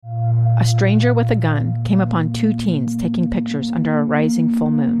a stranger with a gun came upon two teens taking pictures under a rising full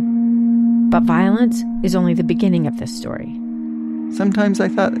moon. But violence is only the beginning of this story. Sometimes I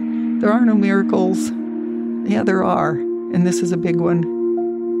thought, there are no miracles. Yeah, there are, and this is a big one.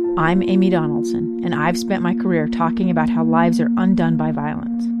 I'm Amy Donaldson, and I've spent my career talking about how lives are undone by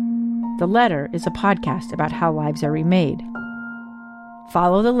violence. The Letter is a podcast about how lives are remade.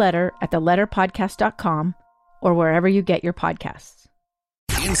 Follow The Letter at theletterpodcast.com or wherever you get your podcasts.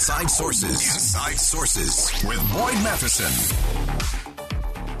 Inside Sources with Boyd Matheson.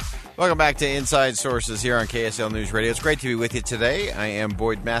 Welcome back to Inside Sources here on KSL News Radio. It's great to be with you today. I am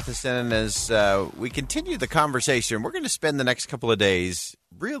Boyd Matheson, and as we continue the conversation, we're going to spend the next couple of days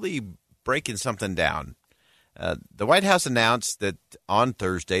really breaking something down. The White House announced that on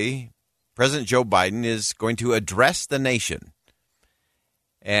Thursday, President Joe Biden is going to address the nation,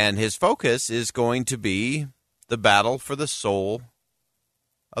 and his focus is going to be the battle for the soul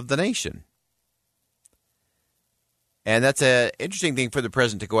of the nation. And that's an interesting thing for the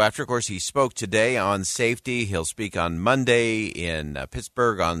president to go after. Of course, he spoke today on safety. He'll speak on Monday in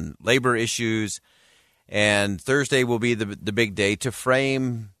Pittsburgh on labor issues. And Thursday will be the big day to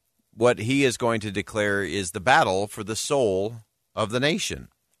frame what he is going to declare is the battle for the soul of the nation.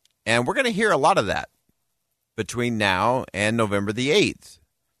 And we're going to hear a lot of that between now and November the 8th,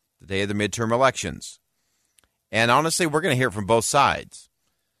 the day of the midterm elections. And honestly, we're going to hear it from both sides.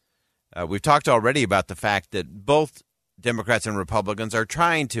 We've talked already about the fact that both Democrats and Republicans are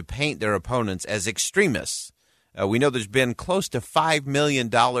trying to paint their opponents as extremists. We know there's been close to $5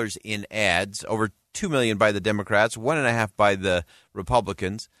 million in ads, over $2 million by the Democrats, $1.5 million by the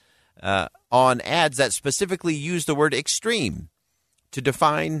Republicans, on ads that specifically use the word extreme to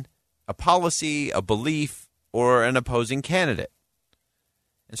define a policy, a belief, or an opposing candidate.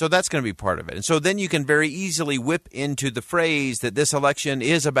 And so that's going to be part of it. And so then you can very easily whip into the phrase that this election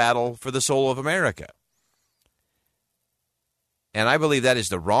is a battle for the soul of America. And I believe that is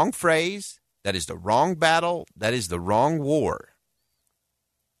the wrong phrase, that is the wrong battle, that is the wrong war.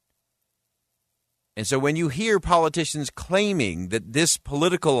 And so when you hear politicians claiming that this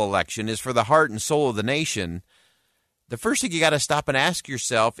political election is for the heart and soul of the nation, the first thing you got to stop and ask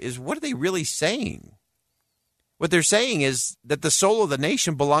yourself is, what are they really saying? What they're saying is that the soul of the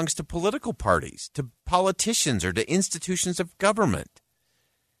nation belongs to political parties, to politicians, or to institutions of government.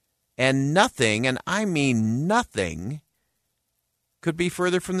 And nothing, and I mean nothing, could be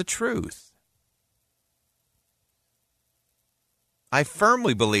further from the truth. I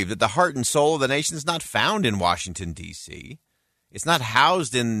firmly believe that the heart and soul of the nation is not found in Washington, D.C. It's not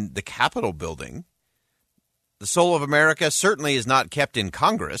housed in the Capitol building. The soul of America certainly is not kept in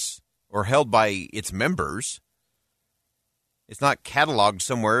Congress or held by its members. It's not cataloged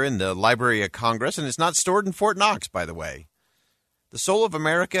somewhere in the Library of Congress, and it's not stored in Fort Knox, by the way. The soul of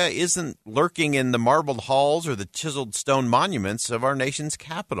America isn't lurking in the marbled halls or the chiseled stone monuments of our nation's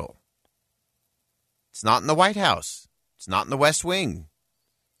capital. It's not in the White House. It's not in the West Wing.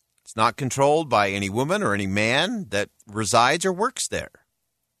 It's not controlled by any woman or any man that resides or works there.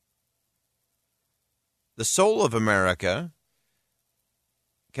 The soul of America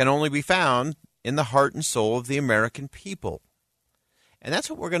can only be found in the heart and soul of the American people. And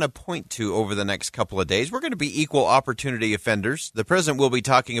that's what we're going to point to over the next couple of days. We're going to be equal opportunity offenders. The president will be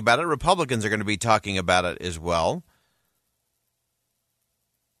talking about it. Republicans are going to be talking about it as well.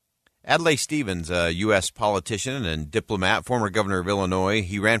 Adlai Stevens, a U.S. politician and diplomat, former governor of Illinois.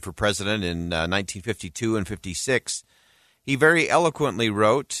 He ran for president in 1952 and 56. He very eloquently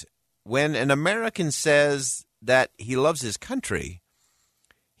wrote, when an American says that he loves his country,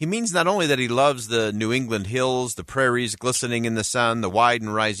 he means not only that he loves the New England hills, the prairies glistening in the sun, the wide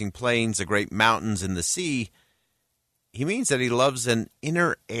and rising plains, the great mountains and the sea. He means that he loves an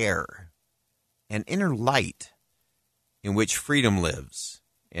inner air, an inner light in which freedom lives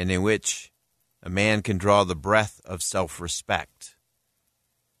and in which a man can draw the breath of self-respect.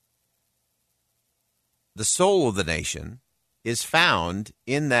 The soul of the nation is found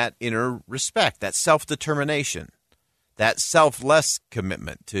in that inner respect, that self-determination, that selfless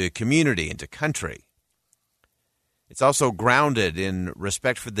commitment to community and to country. It's also grounded in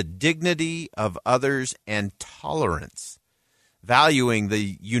respect for the dignity of others and tolerance, valuing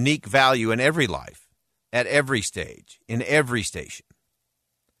the unique value in every life, at every stage, in every station.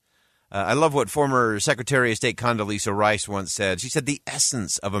 I love what former Secretary of State Condoleezza Rice once said. She said, the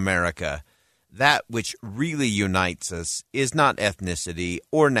essence of America, that which really unites us, is not ethnicity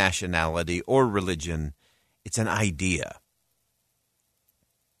or nationality or religion. It's an idea.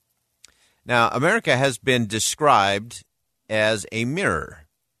 Now, America has been described as a mirror.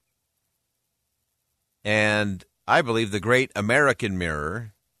 And I believe the great American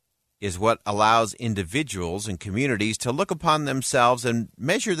mirror is what allows individuals and communities to look upon themselves and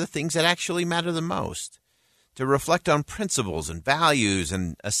measure the things that actually matter the most, to reflect on principles and values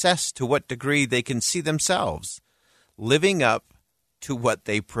and assess to what degree they can see themselves living up to what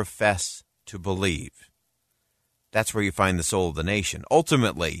they profess to believe. That's where you find the soul of the nation.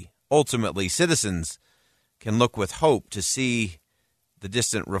 Ultimately, citizens can look with hope to see the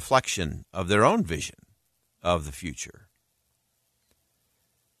distant reflection of their own vision of the future.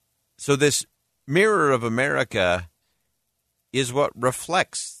 So this mirror of America is what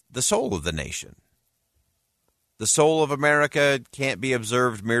reflects the soul of the nation. The soul of America can't be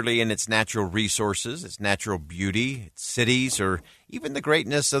observed merely in its natural resources, its natural beauty, its cities, or even the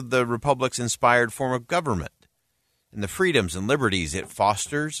greatness of the Republic's inspired form of government and the freedoms and liberties it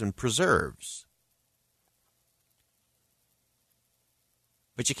fosters and preserves.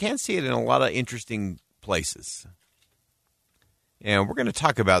 But you can see it in a lot of interesting places. And we're going to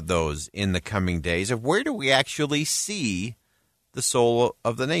talk about those in the coming days of where do we actually see the soul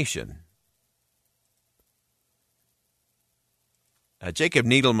of the nation. Jacob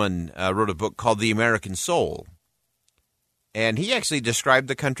Needleman wrote a book called The American Soul, and he actually described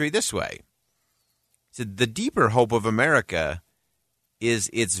the country this way. He said, the deeper hope of America is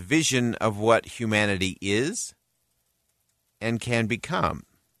its vision of what humanity is and can become.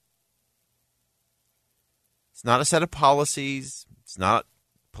 It's not a set of policies. It's not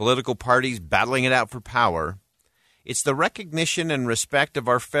political parties battling it out for power. It's the recognition and respect of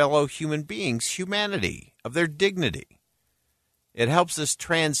our fellow human beings' humanity, of their dignity. It helps us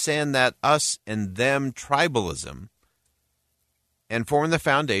transcend that us and them tribalism and form the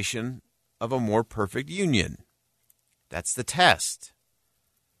foundation of a more perfect union. That's the test.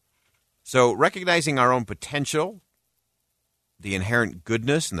 So recognizing our own potential, the inherent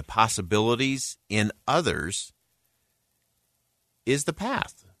goodness and the possibilities in others is the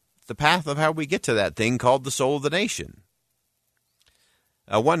path. It's the path of how we get to that thing called the soul of the nation.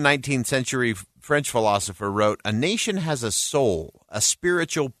 One 19th century French philosopher wrote, a nation has a soul, a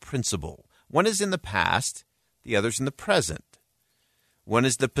spiritual principle. One is in the past, the other's in the present. One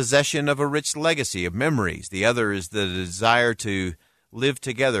is the possession of a rich legacy of memories. The other is the desire to live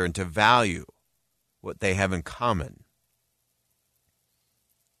together and to value what they have in common.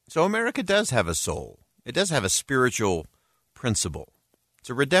 So America does have a soul. It does have a spiritual principle. It's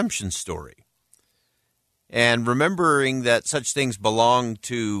a redemption story. And remembering that such things belong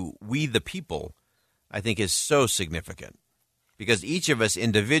to we the people, I think is so significant. Because each of us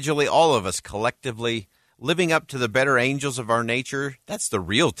individually, all of us collectively, living up to the better angels of our nature, that's the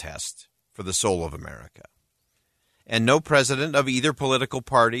real test for the soul of America. And no president of either political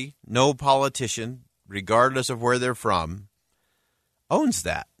party, no politician, regardless of where they're from, owns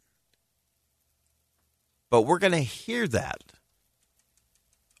that. But we're going to hear that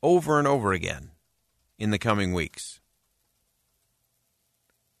over and over again in the coming weeks.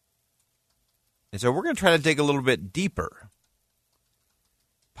 And so we're going to try to dig a little bit deeper.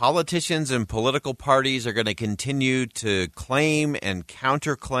 Politicians and political parties are going to continue to claim and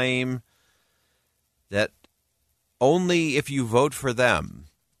counterclaim that only if you vote for them,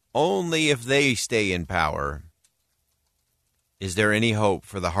 only if they stay in power, is there any hope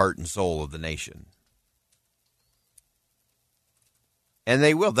for the heart and soul of the nation. And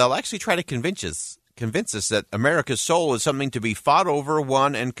they will. They'll actually try to convince us that America's soul is something to be fought over,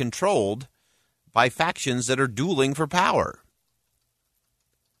 won, and controlled by factions that are dueling for power.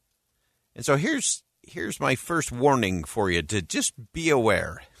 And so here's my first warning for you, to just be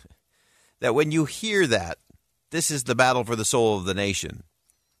aware that when you hear that, this is the battle for the soul of the nation.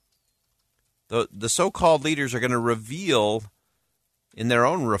 The so-called leaders are going to reveal in their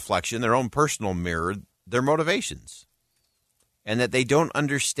own reflection, their own personal mirror, their motivations. And that they don't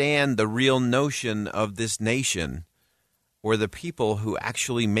understand the real notion of this nation or the people who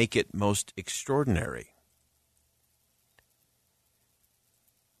actually make it most extraordinary.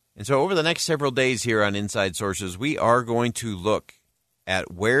 And so over the next several days here on Inside Sources, we are going to look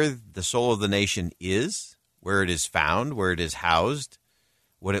at where the soul of the nation is, where it is found, where it is housed,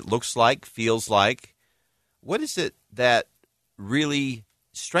 what it looks like, feels like. What is it that really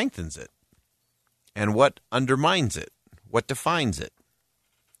strengthens it? And what undermines it? What defines it?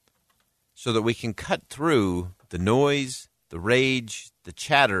 So that we can cut through the noise, the rage, the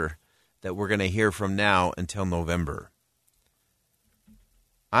chatter that we're going to hear from now until November.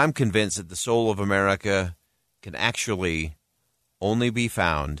 I'm convinced that the soul of America can actually only be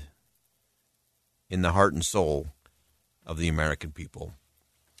found in the heart and soul of the American people.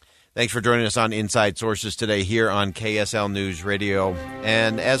 Thanks for joining us on Inside Sources today here on KSL News Radio.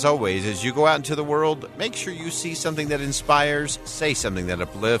 And as always, as you go out into the world, make sure you see something that inspires, say something that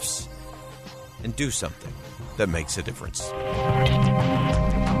uplifts, and do something that makes a difference.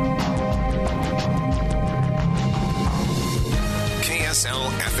 KSL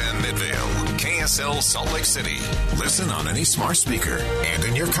FM Midvale, KSL Salt Lake City. Listen on any smart speaker and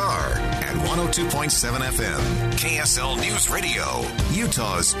in your car at 102.7 FM. KSL News Radio,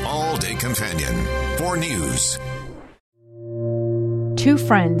 Utah's all-day companion for news. Two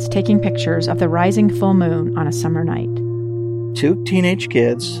friends taking pictures of the rising full moon on a summer night. Two teenage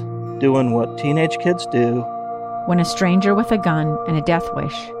kids doing what teenage kids do. When a stranger with a gun and a death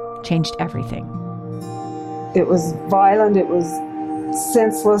wish changed everything. It was violent, it was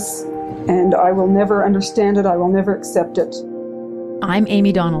senseless, and I will never understand it. I will never accept it. I'm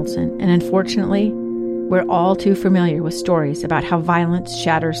Amy Donaldson, and unfortunately, we're all too familiar with stories about how violence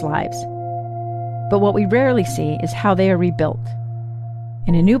shatters lives. But what we rarely see is how they are rebuilt.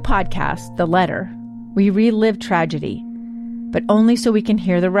 In a new podcast, The Letter, we relive tragedy, but only so we can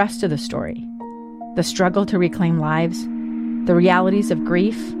hear the rest of the story. The struggle to reclaim lives, the realities of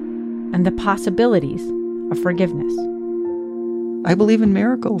grief, and the possibilities of forgiveness. I believe in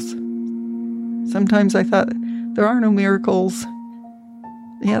miracles. Sometimes I thought, there are no miracles.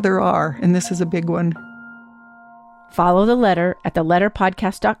 Yeah, there are, and this is a big one. Follow The Letter at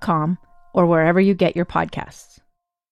theletterpodcast.com or wherever you get your podcasts.